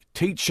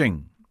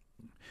teaching.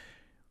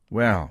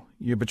 Well,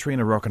 you're between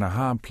a rock and a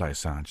hard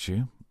place, aren't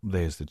you?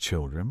 There's the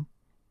children,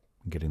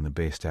 getting the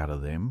best out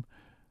of them,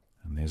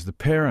 and there's the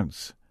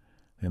parents,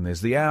 then there's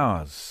the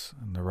hours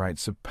and the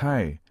rates of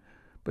pay.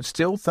 But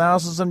still,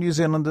 thousands of New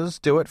Zealanders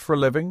do it for a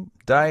living,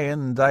 day in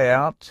and day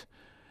out.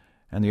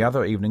 And the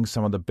other evening,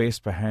 some of the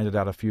best were handed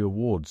out a few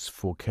awards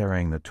for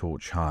carrying the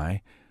torch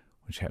high,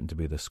 which happened to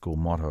be the school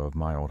motto of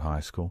my old high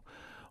school.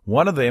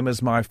 One of them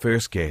is my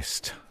first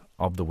guest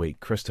of the week,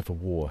 Christopher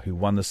Waugh, who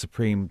won the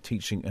Supreme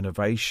Teaching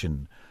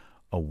Innovation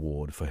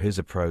Award for his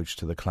approach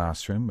to the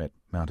classroom at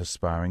Mount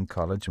Aspiring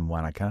College in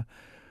Wanaka,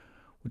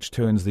 which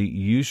turns the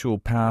usual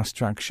power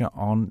structure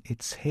on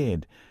its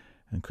head.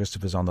 And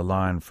Christopher's on the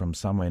line from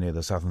somewhere near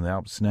the Southern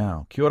Alps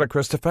now. Kia ora,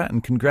 Christopher,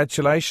 and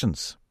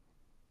congratulations.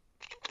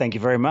 Thank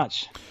you very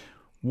much.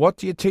 What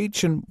do you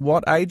teach and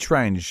what age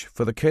range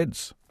for the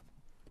kids?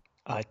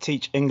 I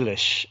teach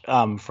English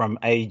from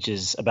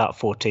ages about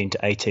 14 to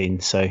 18,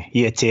 so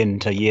year 10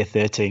 to year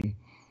 13.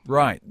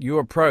 Right.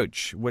 Your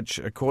approach, which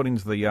according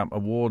to the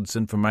awards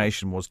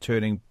information was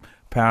turning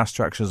power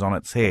structures on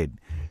its head.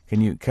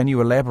 Can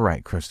you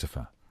elaborate,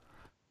 Christopher?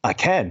 I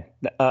can.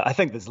 I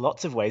think there's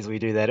lots of ways we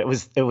do that. It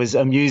was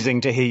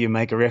amusing to hear you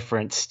make a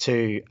reference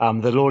to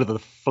the Lord of the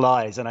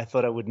Flies, and I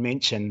thought I would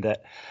mention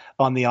that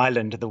on the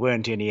island there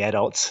weren't any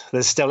adults.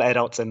 There's still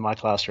adults in my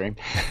classroom,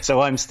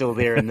 so I'm still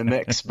there in the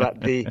mix.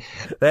 But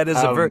that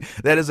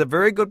is a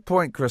very good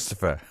point,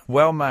 Christopher.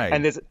 Well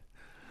made.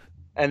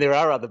 And there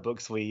are other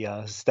books we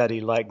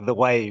study, like The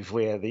Wave,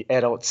 where the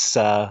adults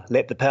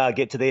let the power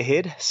get to their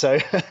head. So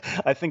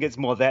I think it's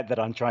more that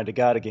I'm trying to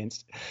guard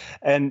against.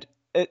 And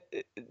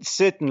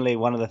certainly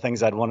one of the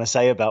things I'd want to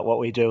say about what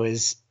we do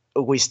is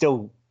we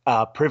still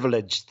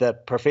privilege the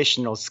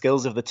professional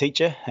skills of the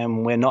teacher,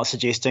 and we're not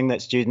suggesting that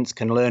students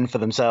can learn for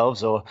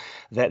themselves or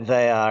that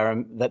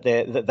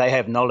they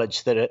have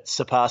knowledge that it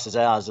surpasses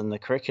ours in the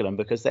curriculum,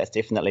 because that's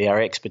definitely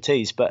our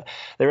expertise. But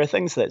there are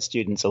things that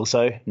students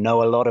also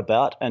know a lot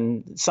about,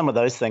 and some of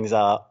those things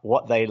are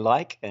what they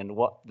like and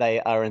what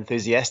they are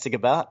enthusiastic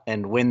about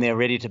and when they're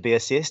ready to be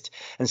assessed.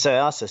 And so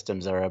our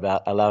systems are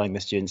about allowing the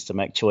students to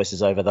make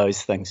choices over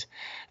those things.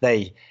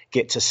 They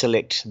get to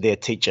select their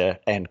teacher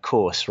and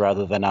course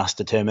rather than us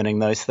determining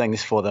those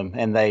things for them.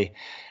 And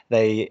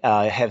they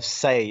have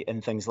say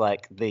in things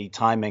like the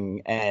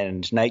timing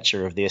and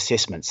nature of the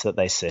assessments that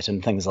they sit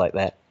and things like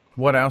that.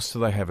 What else do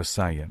they have a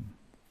say in?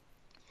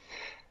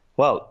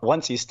 Well,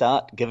 once you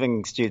start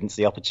giving students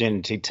the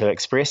opportunity to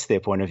express their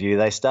point of view,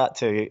 they start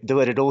to do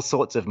it at all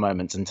sorts of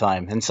moments in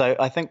time. And so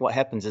I think what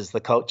happens is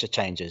the culture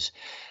changes.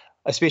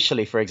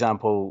 Especially, for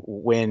example,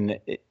 when,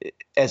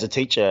 as a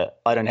teacher,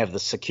 I don't have the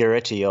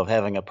security of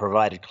having a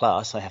provided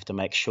class. I have to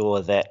make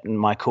sure that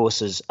my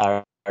courses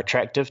are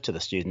attractive to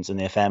the students and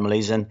their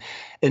families. And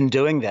in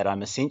doing that,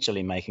 I'm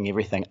essentially making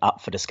everything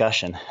up for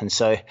discussion. And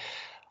so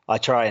I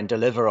try and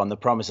deliver on the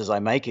promises I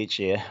make each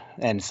year,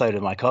 and so do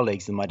my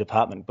colleagues in my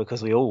department,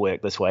 because we all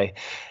work this way.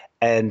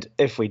 And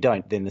if we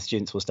don't, then the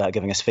students will start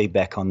giving us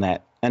feedback on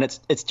that. And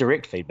it's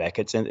direct feedback.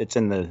 It's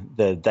in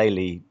the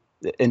daily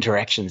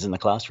interactions in the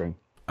classroom.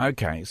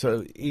 Okay,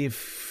 so if,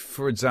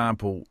 for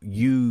example,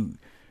 you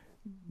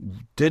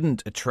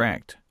didn't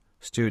attract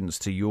students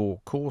to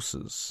your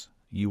courses,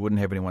 you wouldn't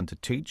have anyone to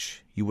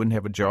teach, you wouldn't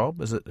have a job?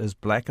 Is it as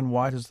black and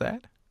white as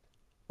that?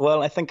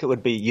 Well, I think it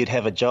would be you'd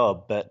have a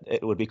job, but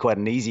it would be quite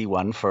an easy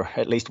one for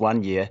at least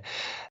 1 year.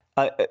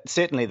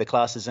 Certainly the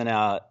classes in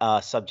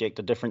our subject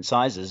are different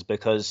sizes,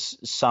 because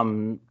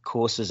some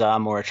courses are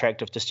more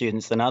attractive to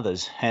students than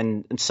others.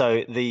 And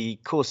so the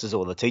courses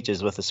or the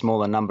teachers with a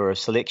smaller number of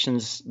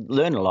selections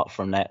learn a lot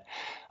from that.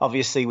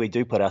 Obviously, we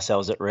do put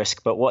ourselves at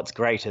risk, but what's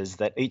great is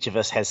that each of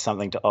us has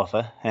something to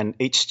offer, and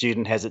each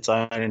student has its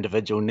own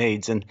individual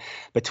needs. And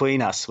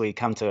between us, we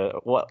come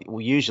to what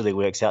usually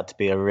works out to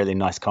be a really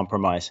nice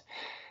compromise.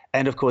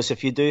 And of course,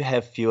 if you do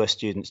have fewer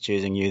students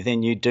choosing you,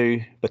 then you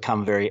do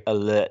become very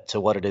alert to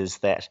what it is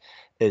that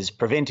is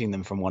preventing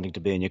them from wanting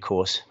to be in your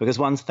course. Because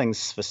one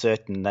thing's for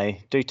certain,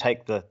 they do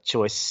take the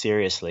choice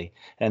seriously,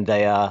 and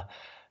they are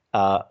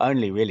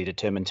only really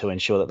determined to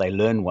ensure that they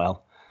learn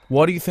well.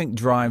 What do you think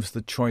drives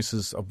the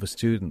choices of the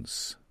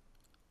students?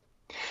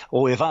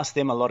 Well, we've asked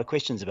them a lot of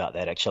questions about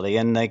that, actually,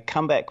 and they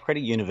come back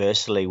pretty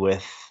universally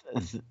with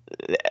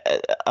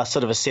a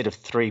sort of a set of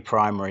three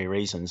primary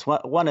reasons.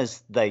 One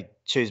is they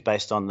choose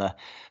based on the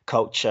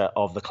culture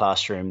of the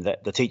classroom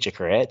that the teacher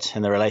creates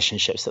and the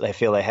relationships that they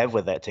feel they have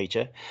with that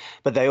teacher.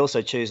 But they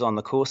also choose on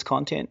the course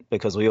content,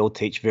 because we all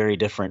teach very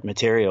different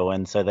material,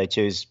 and so they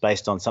choose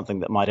based on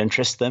something that might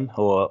interest them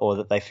or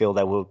that they feel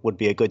they would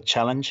be a good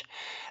challenge.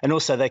 And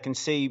also they can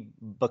see,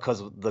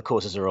 because the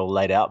courses are all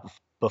laid out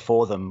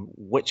before them,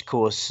 which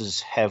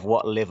courses have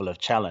what level of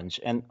challenge.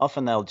 And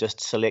often they'll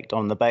just select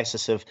on the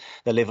basis of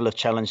the level of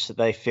challenge that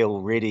they feel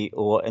ready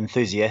or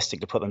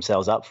enthusiastic to put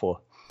themselves up for.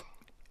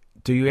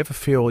 Do you ever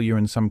feel you're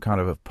in some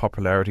kind of a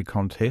popularity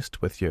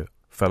contest with your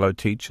fellow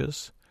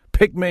teachers?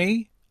 Pick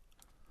me!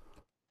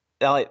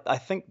 I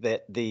think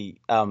that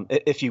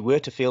if you were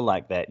to feel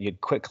like that,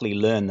 you'd quickly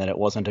learn that it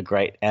wasn't a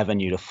great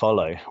avenue to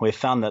follow. We've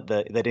found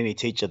that any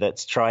teacher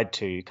that's tried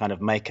to kind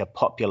of make a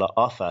popular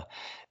offer,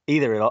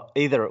 either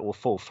it will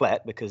fall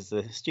flat because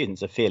the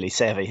students are fairly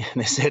savvy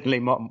and they're certainly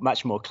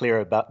much more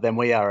clear than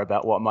we are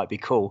about what might be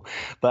cool.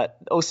 But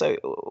also,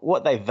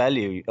 what they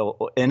value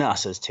in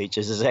us as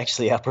teachers is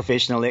actually our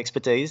professional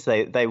expertise.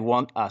 They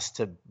want us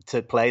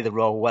to play the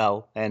role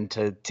well and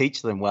to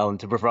teach them well and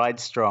to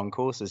provide strong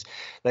courses.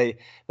 That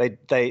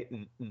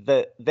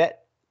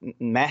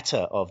matter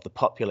of the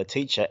popular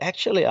teacher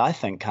actually, I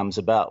think, comes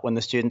about when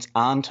the students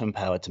aren't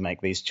empowered to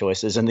make these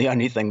choices, and the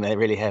only thing they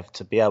really have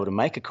to be able to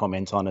make a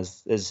comment on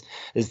is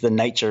the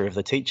nature of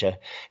the teacher.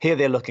 Here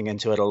they're looking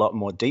into it a lot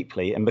more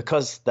deeply, and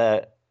because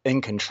they're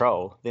in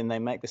control, then they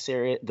make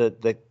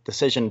the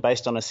decision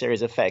based on a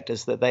series of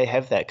factors that they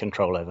have that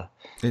control over.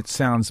 It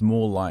sounds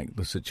more like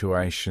the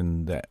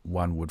situation that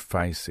one would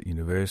face at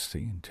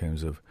university in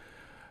terms of,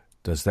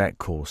 does that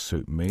course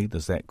suit me?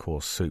 Does that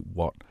course suit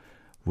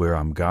where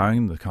I'm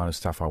going, the kind of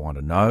stuff I want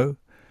to know?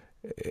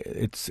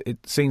 It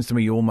seems to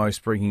me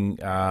almost bringing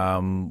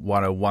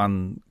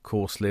 101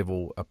 course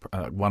level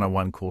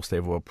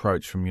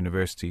approach from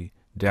university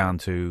down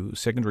to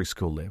secondary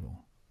school level.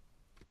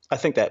 I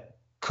think that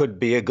could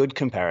be a good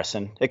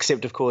comparison,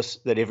 except of course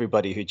that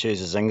everybody who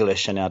chooses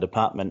English in our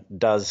department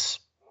does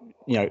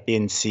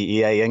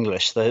NCEA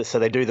English. So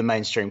they do the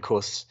mainstream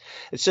course.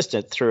 It's just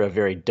through a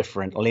very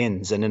different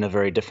lens and in a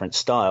very different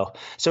style.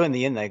 So in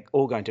the end, they're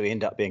all going to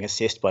end up being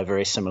assessed by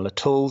very similar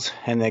tools,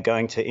 and they're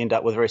going to end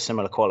up with very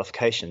similar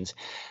qualifications,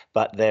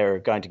 but they're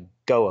going to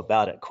go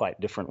about it quite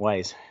different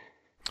ways.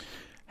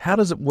 How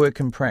does it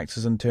work in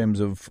practice in terms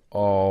of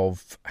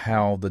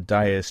how the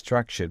day is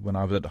structured? When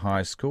I was at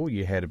high school,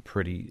 you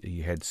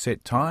had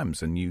set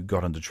times, and you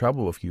got into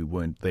trouble if you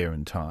weren't there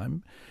in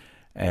time.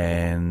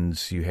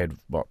 And you had,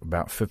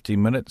 about 50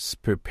 minutes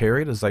per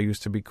period, as they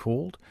used to be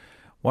called.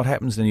 What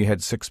happens then? You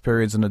had 6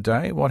 periods in a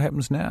day. What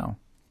happens now?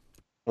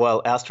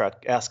 Well, our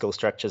school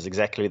structure is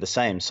exactly the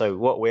same. So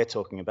what we're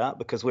talking about,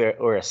 because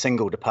we're a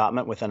single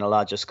department within a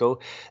larger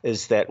school,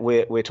 is that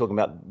we're talking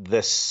about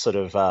this sort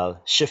of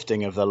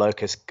shifting of the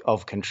locus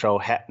of control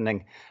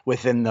happening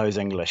within those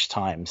English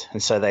times.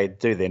 And so they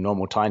do their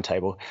normal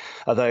timetable.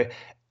 Although,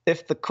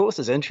 if the course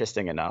is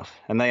interesting enough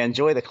and they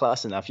enjoy the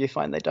class enough, you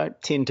find they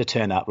don't tend to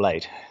turn up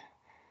late.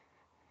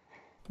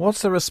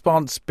 What's the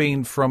response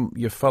been from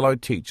your fellow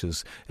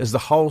teachers? Is the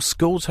whole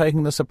school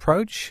taking this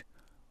approach?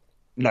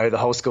 No, the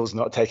whole school's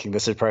not taking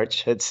this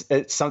approach. It's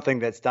something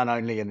that's done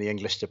only in the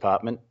English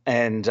department.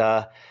 And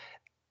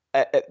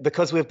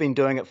because we've been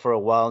doing it for a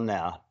while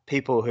now,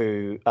 people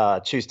who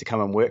choose to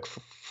come and work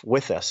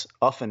with us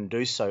often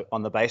do so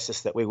on the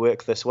basis that we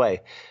work this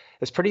way.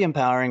 It's pretty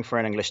empowering for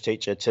an English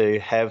teacher to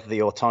have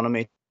the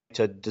autonomy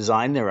to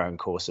design their own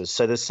courses.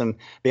 So there's some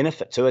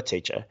benefit to a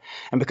teacher.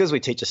 And because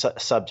we teach a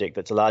subject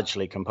that's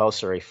largely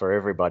compulsory for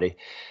everybody,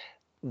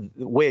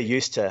 we're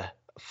used to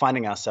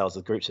finding ourselves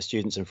with groups of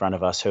students in front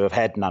of us who have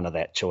had none of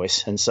that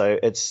choice. And so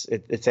it's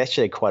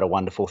actually quite a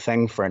wonderful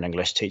thing for an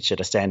English teacher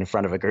to stand in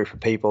front of a group of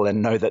people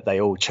and know that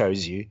they all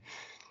chose you.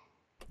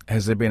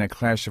 Has there been a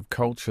clash of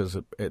cultures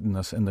in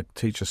the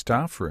teacher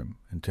staff room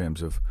in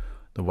terms of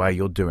the way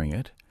you're doing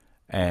it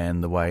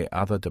and the way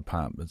other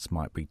departments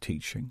might be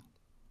teaching?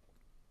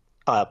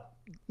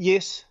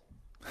 Yes.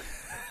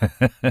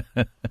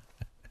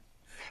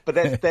 But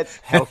that's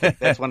healthy.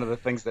 That's one of the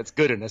things that's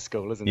good in a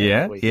school, isn't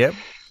it? Yeah.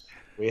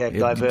 We have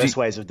diverse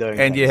ways of doing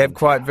things. And you have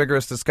quite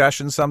vigorous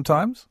discussions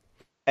sometimes?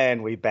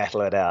 And we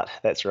battle it out.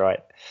 That's right.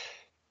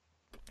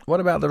 What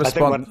about the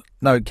response?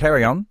 No,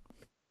 carry on.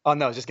 Oh,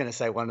 no, I was just going to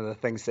say one of the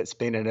things that's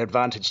been an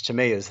advantage to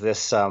me is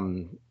this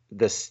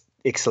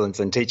Excellence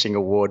in Teaching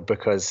Award,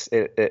 because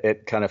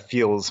it kind of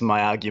fuels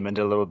my argument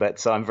a little bit.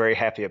 So I'm very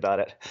happy about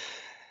it.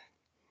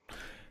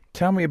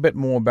 Tell me a bit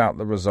more about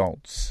the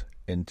results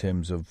in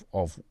terms of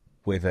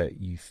whether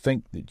you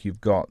think that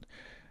you've got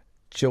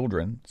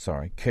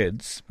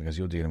kids, because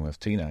you're dealing with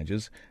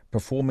teenagers,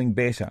 performing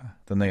better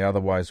than they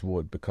otherwise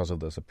would because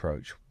of this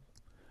approach.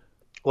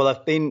 Well,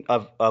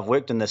 I've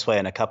worked in this way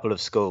in a couple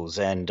of schools,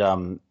 and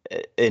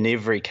in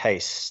every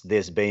case,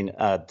 there's been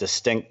a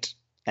distinct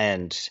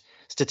and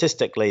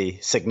statistically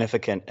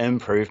significant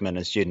improvement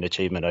in student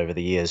achievement over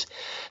the years.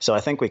 So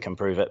I think we can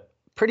prove it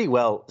pretty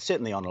well,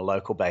 certainly on a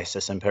local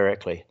basis,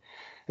 empirically.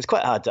 It's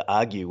quite hard to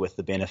argue with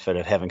the benefit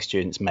of having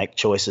students make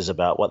choices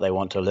about what they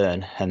want to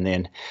learn. And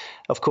then,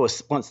 of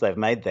course, once they've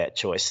made that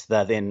choice,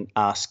 they're then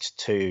asked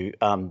to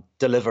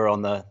deliver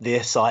on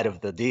their side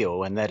of the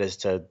deal, and that is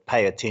to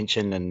pay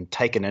attention and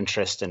take an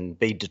interest and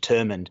be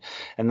determined.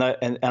 And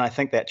I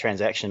think that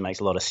transaction makes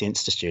a lot of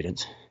sense to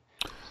students.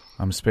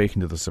 I'm speaking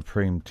to the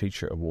Supreme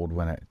Teacher Award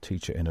winner,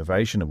 Teacher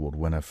Innovation Award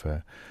winner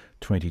for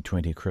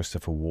 2020,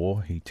 Christopher Waugh.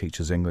 He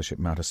teaches English at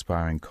Mount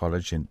Aspiring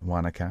College in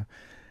Wanaka.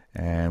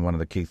 And one of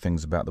the key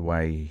things about the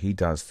way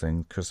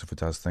Christopher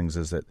does things,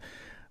 is that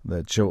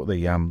the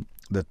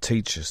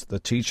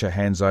teacher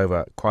hands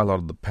over quite a lot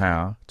of the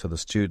power to the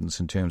students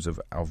in terms of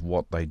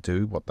what they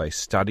do, what they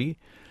study.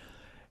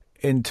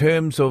 In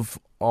terms of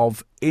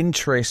of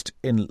interest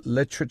in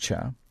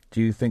literature,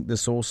 do you think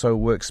this also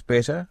works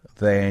better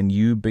than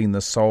you being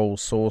the sole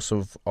source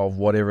of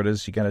whatever it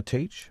is you're going to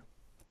teach?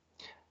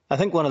 I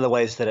think one of the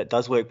ways that it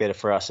does work better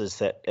for us is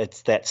that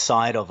it's that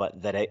side of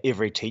it that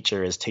every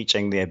teacher is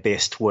teaching their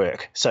best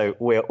work. So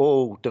we're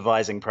all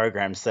devising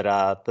programs that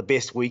are the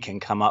best we can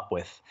come up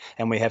with,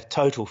 and we have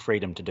total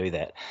freedom to do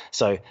that.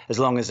 So as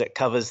long as it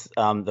covers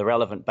the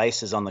relevant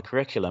bases on the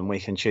curriculum, we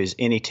can choose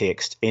any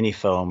text, any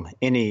film,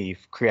 any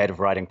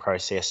creative writing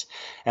process,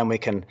 and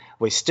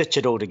we stitch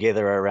it all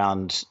together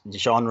around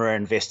genre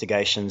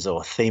investigations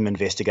or theme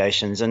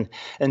investigations. And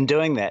in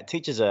doing that,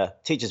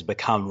 teachers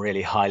become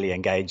really highly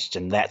engaged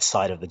in that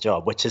side of the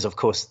job, which is, of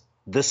course,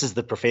 this is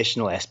the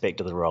professional aspect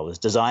of the role, is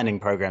designing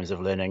programs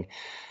of learning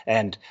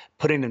and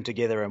putting them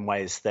together in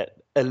ways that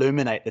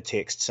illuminate the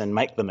texts and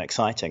make them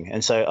exciting.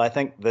 And so I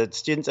think the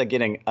students are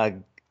getting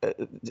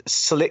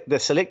they're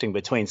selecting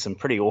between some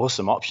pretty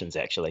awesome options,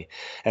 actually.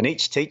 And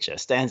each teacher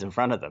stands in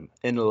front of them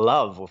in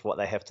love with what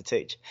they have to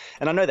teach.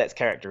 And I know that's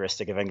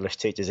characteristic of English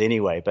teachers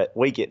anyway, but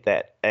we get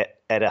that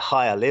at a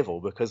higher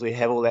level because we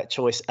have all that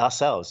choice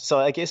ourselves. So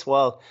I guess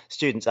while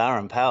students are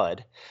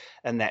empowered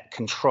and that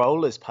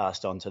control is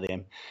passed on to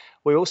them,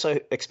 we're also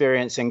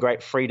experiencing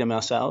great freedom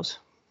ourselves.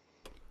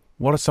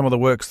 What are some of the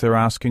works they're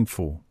asking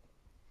for?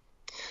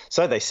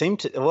 So they seem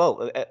to,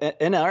 well,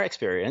 in our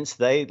experience,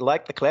 they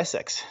like the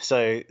classics.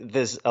 So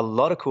there's a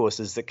lot of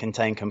courses that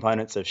contain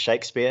components of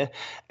Shakespeare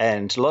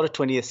and a lot of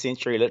 20th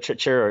century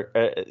literature.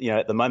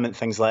 At the moment,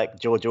 things like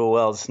George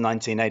Orwell's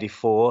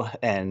 1984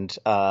 and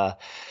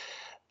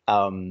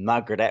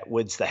Margaret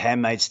Atwood's The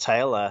Handmaid's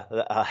Tale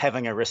are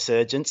having a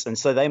resurgence. And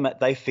so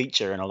they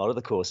feature in a lot of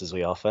the courses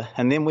we offer.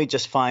 And then we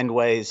just find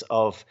ways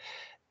of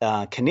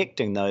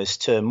connecting those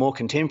to more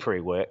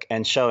contemporary work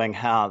and showing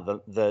how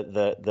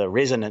the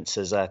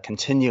resonances are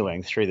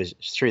continuing through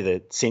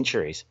the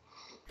centuries.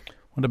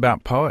 What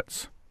about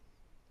poets?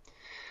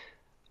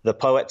 The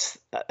poets,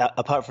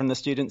 apart from the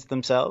students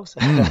themselves?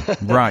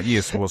 Right,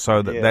 yes. Well,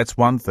 so that's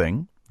one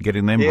thing.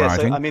 Getting them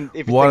writing. So, I mean,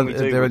 everything we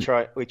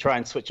do, we try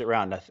and switch it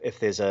around.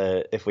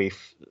 If we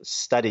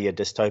study a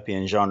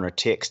dystopian genre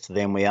text,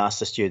 then we ask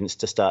the students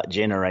to start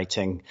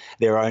generating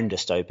their own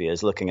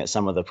dystopias, looking at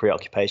some of the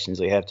preoccupations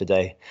we have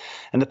today.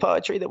 And the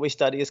poetry that we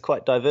study is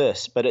quite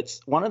diverse, but it's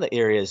one of the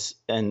areas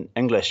in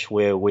English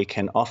where we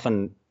can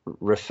often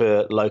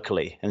refer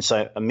locally. And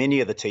so many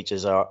of the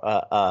teachers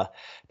are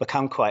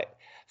become quite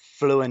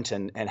fluent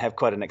and have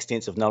quite an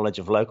extensive knowledge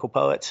of local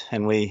poets,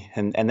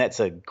 and that's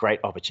a great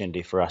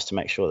opportunity for us to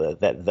make sure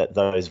that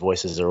those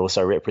voices are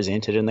also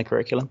represented in the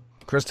curriculum.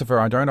 Christopher,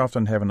 I don't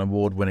often have an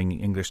award-winning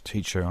English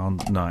teacher on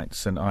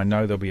nights, and I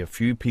know there'll be a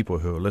few people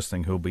who are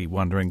listening who'll be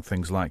wondering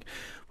things like,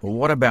 well,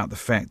 what about the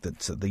fact that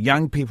the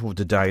young people of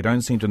today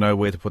don't seem to know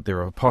where to put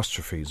their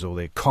apostrophes or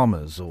their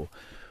commas or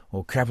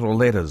capital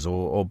letters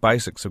or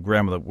basics of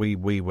grammar that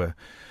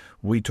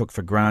we took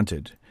for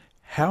granted?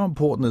 How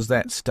important is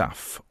that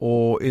stuff?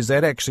 Or is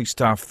that actually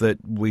stuff that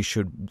we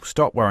should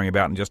stop worrying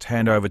about and just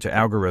hand over to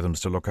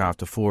algorithms to look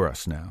after for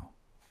us now?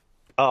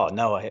 Oh,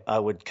 no, I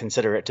would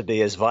consider it to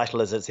be as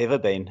vital as it's ever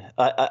been.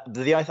 I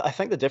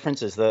think the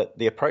difference is that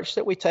the approach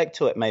that we take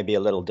to it may be a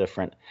little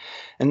different.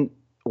 And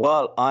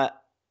while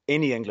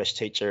any English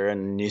teacher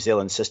in the New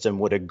Zealand system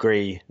would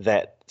agree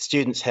that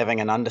students having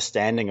an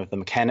understanding of the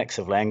mechanics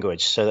of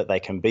language so that they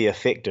can be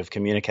effective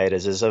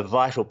communicators is a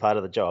vital part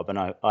of the job, and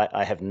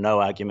I have no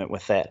argument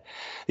with that.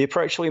 The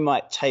approach we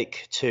might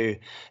take to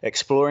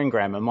exploring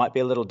grammar might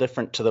be a little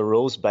different to the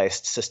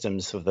rules-based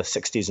systems of the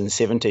 60s and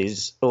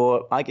 70s,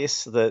 or I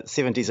guess the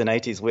 70s and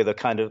 80s, where the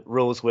kind of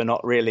rules were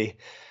not really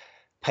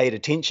paid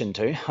attention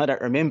to. I don't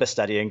remember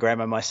studying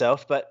grammar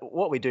myself, but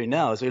what we do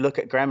now is we look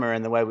at grammar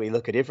in the way we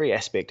look at every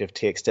aspect of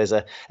text as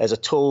a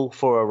tool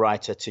for a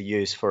writer to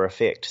use for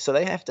effect. So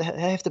they have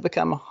to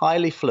become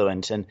highly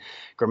fluent in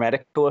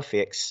grammatical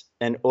effects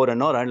in order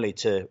not only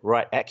to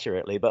write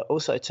accurately, but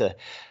also to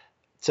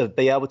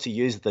be able to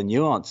use the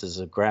nuances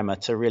of grammar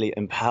to really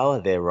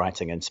empower their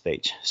writing and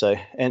speech. So,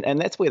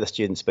 and that's where the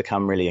students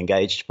become really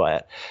engaged by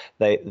it.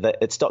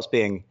 It stops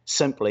being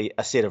simply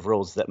a set of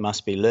rules that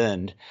must be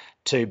learned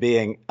to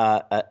being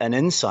an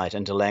insight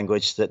into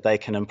language that they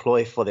can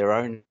employ for their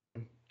own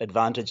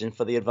advantage and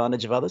for the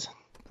advantage of others.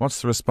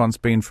 What's the response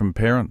been from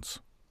parents?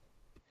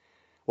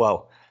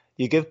 Well,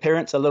 you give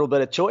parents a little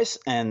bit of choice,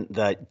 and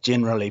they're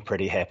generally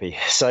pretty happy.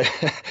 So,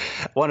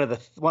 one of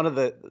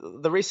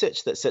the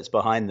research that sits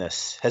behind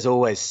this has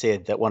always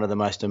said that one of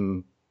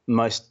the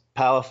most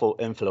powerful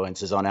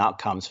influences on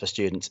outcomes for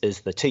students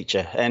is the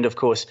teacher, and of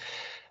course,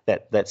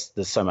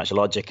 there's so much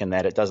logic in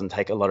that it doesn't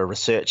take a lot of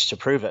research to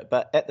prove it.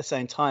 But at the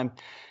same time,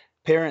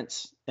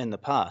 parents in the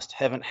past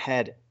haven't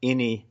had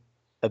any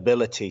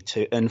ability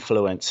to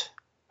influence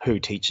who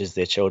teaches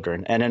their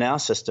children. And in our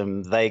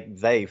system,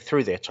 they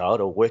through their child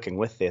or working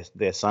with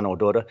their son or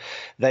daughter,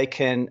 they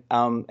can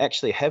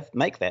actually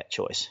make that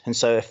choice. And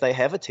so if they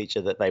have a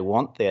teacher that they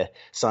want their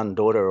son,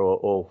 daughter,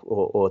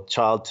 or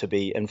child to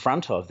be in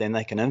front of, then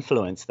they can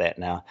influence that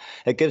now.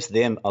 It gives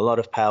them a lot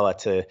of power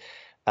to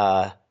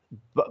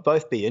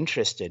both be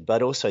interested,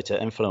 but also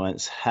to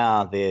influence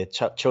how their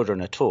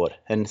children are taught.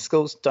 And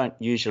schools don't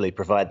usually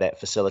provide that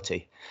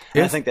facility.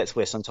 And I think that's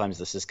where sometimes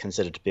this is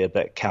considered to be a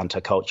bit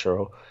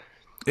countercultural.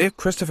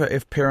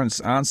 If parents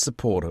aren't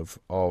supportive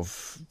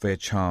of their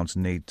child's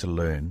need to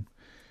learn,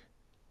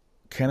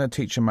 can a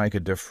teacher make a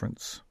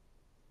difference?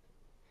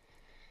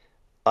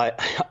 I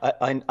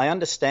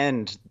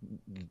understand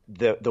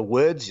the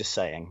words you're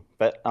saying,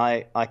 but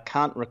I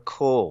can't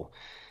recall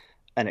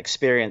an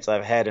experience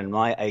I've had in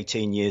my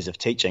 18 years of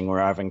teaching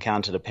where I've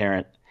encountered a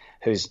parent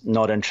who's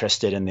not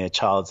interested in their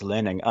child's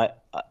learning.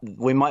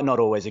 We might not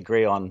always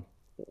agree on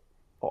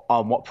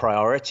what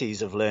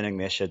priorities of learning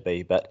there should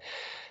be, but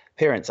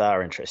parents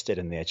are interested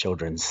in their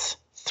children's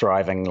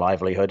thriving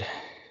livelihood.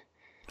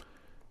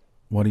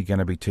 What are you going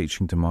to be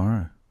teaching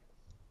tomorrow?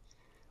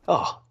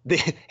 I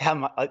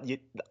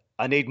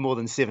need more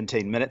than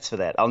 17 minutes for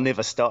that. I'll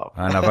never stop.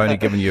 And I've only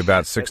given you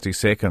about 60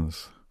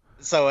 seconds.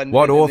 So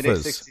what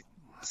authors?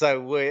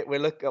 So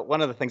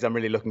one of the things I'm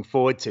really looking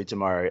forward to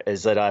tomorrow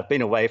is that I've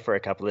been away for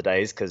a couple of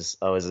days because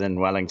I was in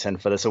Wellington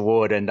for this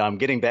award, and I'm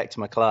getting back to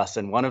my class,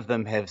 and one of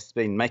them has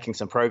been making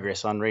some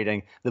progress on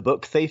reading The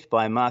Book Thief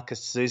by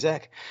Marcus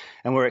Zusak,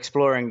 and we're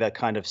exploring the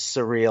kind of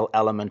surreal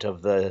element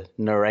of the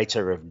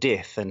narrator of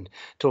death and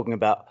talking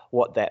about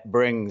what that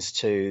brings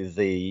to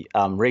the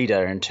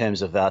reader in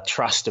terms of our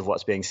trust of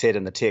what's being said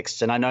in the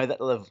text. And I know that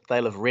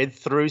they'll have read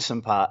through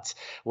some parts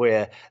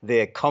where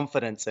their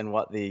confidence in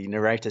what the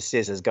narrator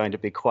says is going to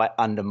be quite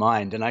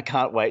undermined, and I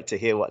can't wait to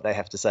hear what they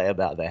have to say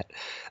about that.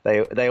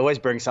 They always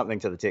bring something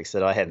to the text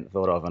that I hadn't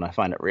thought of, and I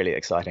find it really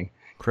exciting.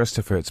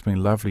 Christopher, it's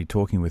been lovely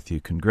talking with you.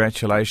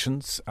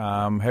 Congratulations.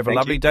 Have a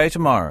lovely day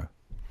tomorrow.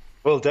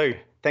 Will do.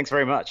 Thanks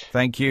very much.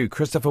 Thank you.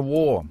 Christopher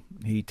Waugh.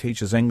 He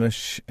teaches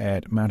English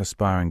at Mount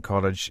Aspiring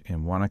College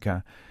in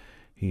Wanaka.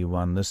 He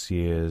won this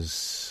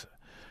year's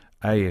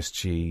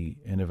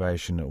ASG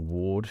Innovation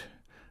Award.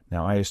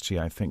 Now, ASG,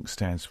 I think,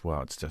 stands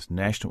for, it's just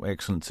National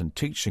Excellence in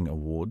Teaching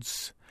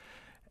Awards.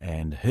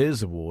 And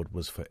his award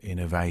was for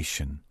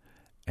innovation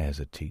as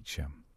a teacher.